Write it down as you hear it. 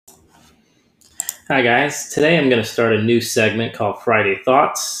Hi, guys. Today I'm going to start a new segment called Friday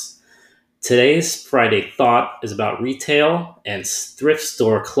Thoughts. Today's Friday Thought is about retail and thrift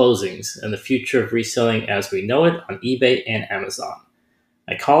store closings and the future of reselling as we know it on eBay and Amazon.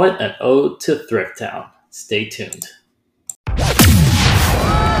 I call it an ode to Thrift Town. Stay tuned.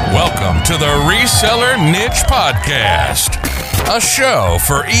 Welcome to the Reseller Niche Podcast, a show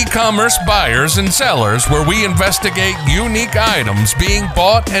for e-commerce buyers and sellers where we investigate unique items being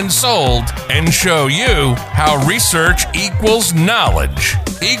bought and sold and show you how research equals knowledge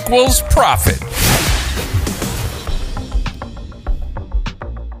equals profit.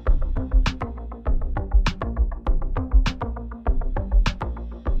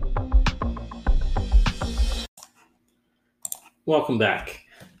 Welcome back.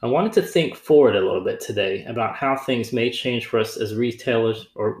 I wanted to think forward a little bit today about how things may change for us as retailers,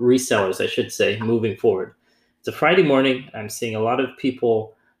 or resellers, I should say, moving forward. It's a Friday morning. I'm seeing a lot of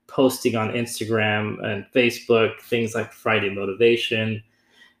people posting on Instagram and Facebook, things like Friday motivation.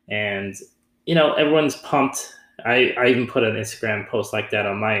 And, everyone's pumped. I even put an Instagram post like that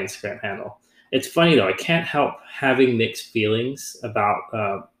on my Instagram handle. It's funny, though. I can't help having mixed feelings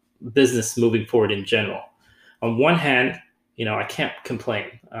about business moving forward in general. On one hand, I can't complain.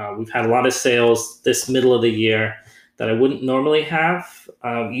 We've had a lot of sales this middle of the year that I wouldn't normally have.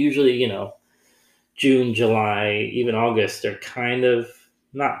 Usually, June, July, even August are kind of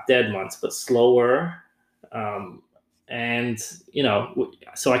not dead months, but slower. So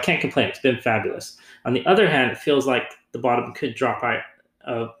I can't complain. It's been fabulous. On the other hand, it feels like the bottom could drop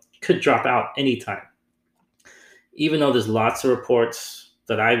out anytime. Even though there's lots of reports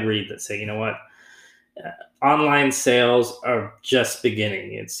that I read that say, online sales are just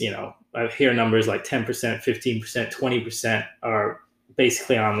beginning. It's, I hear numbers like 10%, 15%, 20% are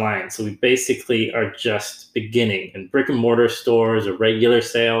basically online. So we basically are just beginning. And brick and mortar stores or regular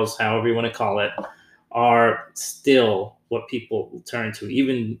sales, however you want to call it, are still what people turn to,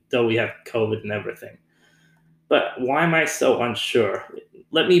 even though we have COVID and everything. But why am I so unsure?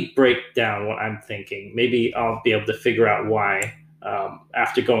 Let me break down what I'm thinking. Maybe I'll be able to figure out why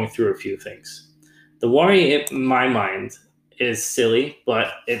after going through a few things. The worry in my mind is silly,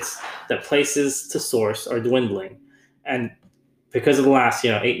 but it's that places to source are dwindling. And because of the last,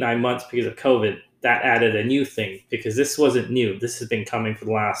 8-9 months, because of COVID, that added a new thing, because this wasn't new. This has been coming for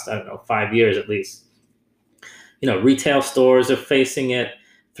the last, 5 years at least. Retail stores are facing it.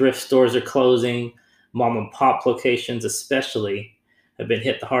 Thrift stores are closing. Mom and pop locations especially have been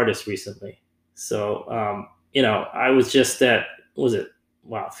hit the hardest recently. So, I was just at,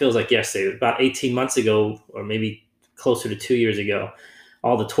 wow, it feels like yesterday, about 18 months ago, or maybe closer to 2 years ago,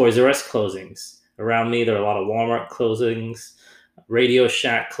 all the Toys R Us closings. Around me, there are a lot of Walmart closings, Radio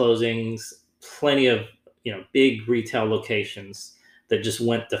Shack closings, plenty of, big retail locations that just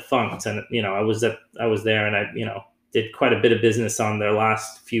went defunct. And, I was there and I, did quite a bit of business on their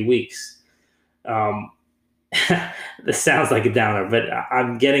last few weeks. This sounds like a downer, but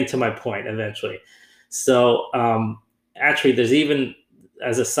I'm getting to my point eventually. So actually, there's even,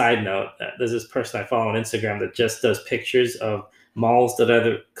 as a side note, there's this person I follow on Instagram that just does pictures of malls that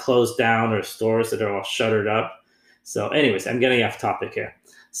either closed down or stores that are all shuttered up. So anyways, I'm getting off topic here.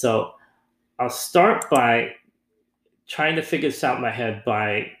 So I'll start by trying to figure this out in my head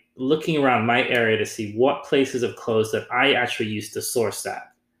by looking around my area to see what places have closed that I actually used to source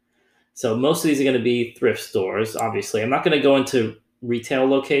at. So most of these are going to be thrift stores, obviously. I'm not going to go into retail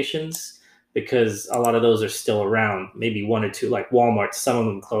locations because a lot of those are still around, maybe one or two, like Walmart. Some of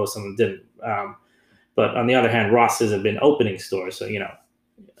them closed, some of them didn't. But on the other hand, Ross's have been opening stores, so,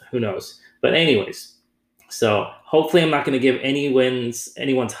 who knows. But anyways, so hopefully I'm not going to give anyone's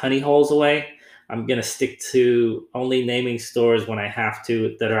honey holes away. I'm going to stick to only naming stores when I have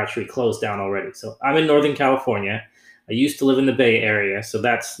to that are actually closed down already. So I'm in Northern California. I used to live in the Bay Area, so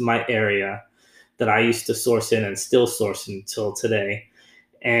that's my area that I used to source in and still source until today.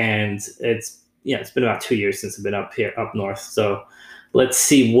 And it's been about 2 years since I've been up north. So let's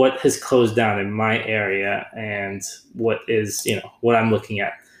see what has closed down in my area and what is, what I'm looking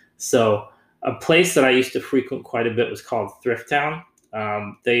at. So a place that I used to frequent quite a bit was called Thrift Town.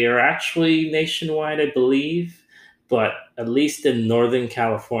 They are actually nationwide, I believe, but at least in Northern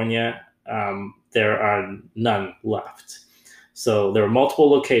California, there are none left. So there were multiple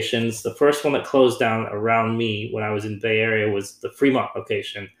locations. The first one that closed down around me when I was in Bay Area was the Fremont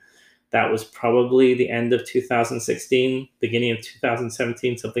location. That was probably the end of 2016, beginning of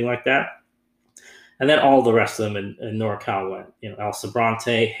 2017, something like that. And then all the rest of them in NorCal went, El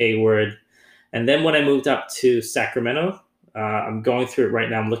Sobrante, Hayward. And then when I moved up to Sacramento, I'm going through it right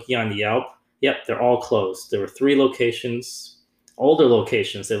now. I'm looking on Yelp. Yep, they're all closed. There were 3 locations older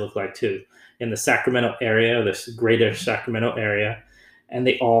locations they look like too, in the Sacramento area, this greater Sacramento area, and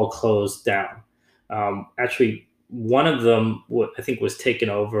they all closed down. Actually, one of them I think was taken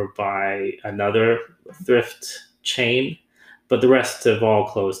over by another thrift chain, but the rest have all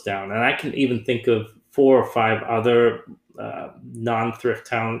closed down. And I can even think of 4 or 5 other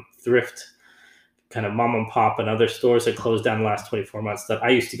non-thrift thrift kind of mom and pop and other stores that closed down the last 24 months that I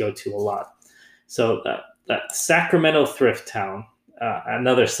used to go to a lot. So that Sacramento thrift town,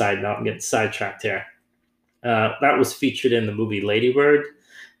 another side note, I'm getting sidetracked here. That was featured in the movie Lady Bird.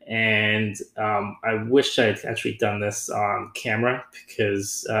 And I wish I had actually done this on camera,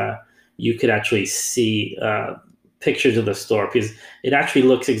 because you could actually see pictures of the store, because it actually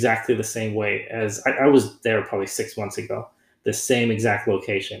looks exactly the same way as I was there probably 6 months ago, the same exact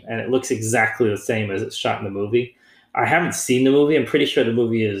location. And it looks exactly the same as it's shot in the movie. I haven't seen the movie. I'm pretty sure the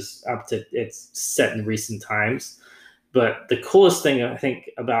movie is it's set in recent times. But the coolest thing I think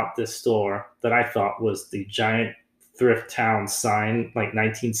about this store that I thought was the giant thrift town sign, like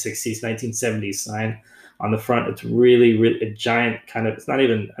 1960s, 1970s sign on the front. It's really, really a giant kind of, it's not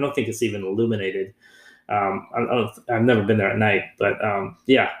even, I don't think it's even illuminated. I've never been there at night, but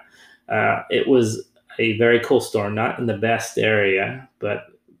it was a very cool store, not in the best area, but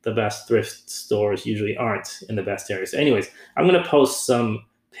the best thrift stores usually aren't in the best areas. So anyways, I'm going to post some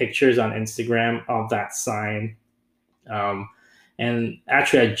pictures on Instagram of that sign. And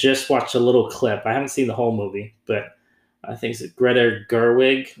actually, I just watched a little clip. I haven't seen the whole movie, but I think it's Greta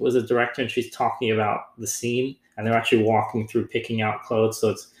Gerwig was a director, and she's talking about the scene, and they're actually walking through picking out clothes. So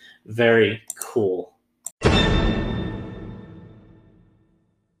it's very cool.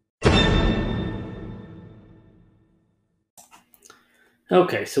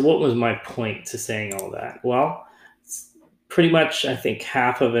 Okay, so what was my point to saying all that? Well, pretty much, I think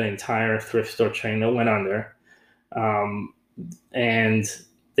half of an entire thrift store chain that went under, and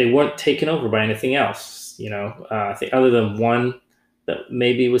they weren't taken over by anything else. I think other than one that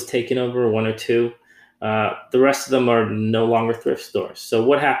maybe was taken over, 1 or 2, the rest of them are no longer thrift stores. So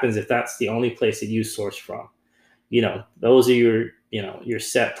what happens if that's the only place that you source from? Those are your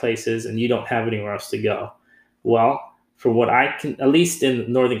set places, and you don't have anywhere else to go. Well, for what I can, at least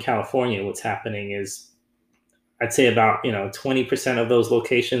in Northern California, what's happening is I'd say about 20% of those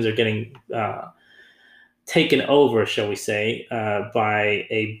locations are getting taken over, shall we say, by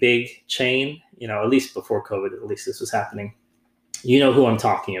a big chain. At least before COVID, at least this was happening. You know who I'm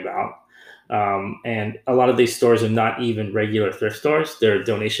talking about. And a lot of these stores are not even regular thrift stores. They're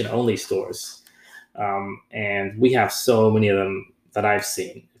donation-only stores. And we have so many of them that I've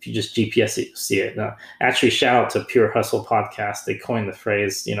seen. If you just GPS it, you'll see it. Actually, shout out to Pure Hustle Podcast. They coined the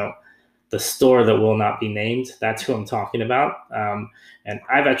phrase, the store that will not be named. That's who I'm talking about. And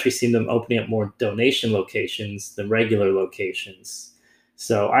I've actually seen them opening up more donation locations than regular locations.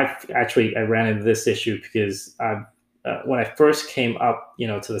 So I ran into this issue because when I first came up,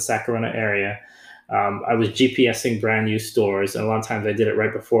 to the Sacramento area, I was GPSing brand new stores, and a lot of times I did it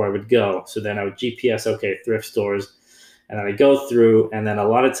right before I would go. So then I would GPS, thrift stores, and then I go through, and then a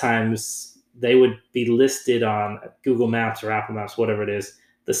lot of times they would be listed on Google Maps or Apple Maps, whatever it is,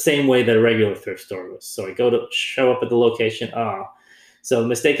 the same way that a regular thrift store was. So I go to show up at the location. So the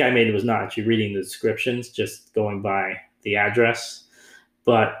mistake I made was not actually reading the descriptions, just going by the address.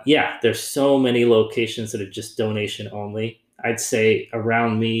 But yeah, there's so many locations that are just donation only. I'd say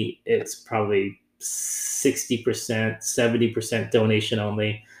around me, it's probably 60%, 70% donation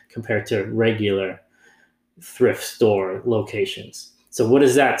only compared to regular thrift store locations. So what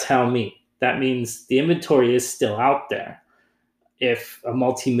does that tell me? That means the inventory is still out there. If a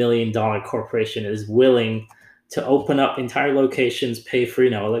multi-million-dollar corporation is willing to open up entire locations, pay for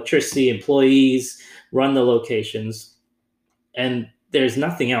electricity, employees, run the locations, and there's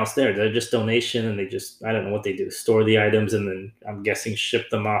nothing else there. They're just donation, and they just, I don't know what they do, store the items, and then I'm guessing ship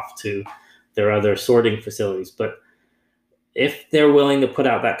them off to their other sorting facilities. But if they're willing to put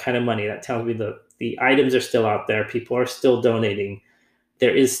out that kind of money, that tells me the items are still out there. People are still donating.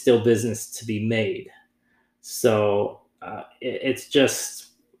 There is still business to be made. So it's just,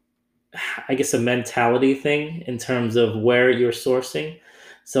 I guess, a mentality thing in terms of where you're sourcing.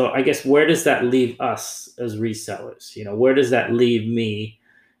 So I guess, where does that leave us as resellers? Where does that leave me?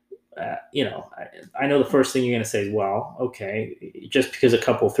 I know the first thing you're going to say is, well, okay, just because a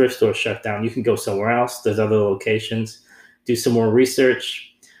couple of thrift stores shut down, you can go somewhere else. There's other locations. Do some more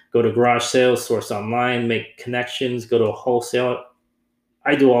research. Go to garage sales, source online, make connections, go to a wholesaler.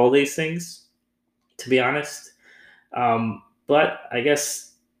 I do all these things, to be honest. But I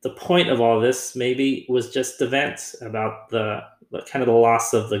guess the point of all this maybe was just the vent about the kind of the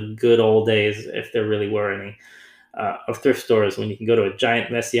loss of the good old days, if there really were any. of thrift stores when you can go to a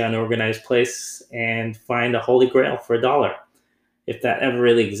giant, messy, unorganized place and find a holy grail for $1. If that ever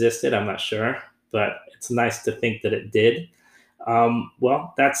really existed, I'm not sure, but it's nice to think that it did.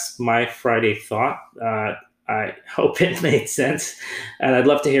 Well, that's my Friday thought. I hope it made sense, and I'd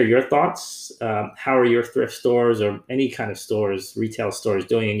love to hear your thoughts. How are your thrift stores or any kind of stores, retail stores,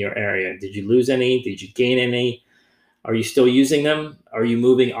 doing in your area? Did you lose any? Did you gain any? Are you still using them? Are you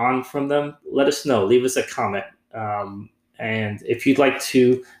moving on from them? Let us know. Leave us a comment. And if you'd like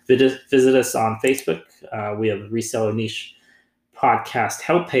to visit us on Facebook, we have a Reseller Niche podcast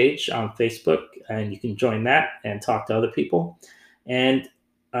help page on Facebook, and you can join that and talk to other people. And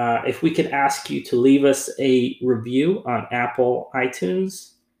if we could ask you to leave us a review on Apple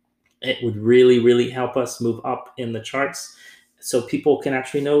iTunes, it would really, really help us move up in the charts so people can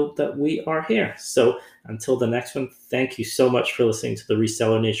actually know that we are here. So until the next one, thank you so much for listening to the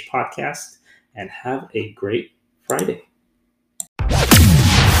Reseller Niche podcast, and have a great Friday.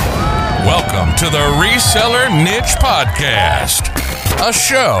 Welcome to the Reseller Niche Podcast, a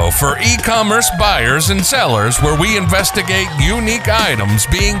show for e-commerce buyers and sellers where we investigate unique items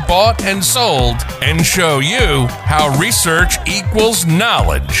being bought and sold and show you how research equals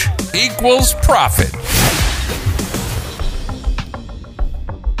knowledge equals profit.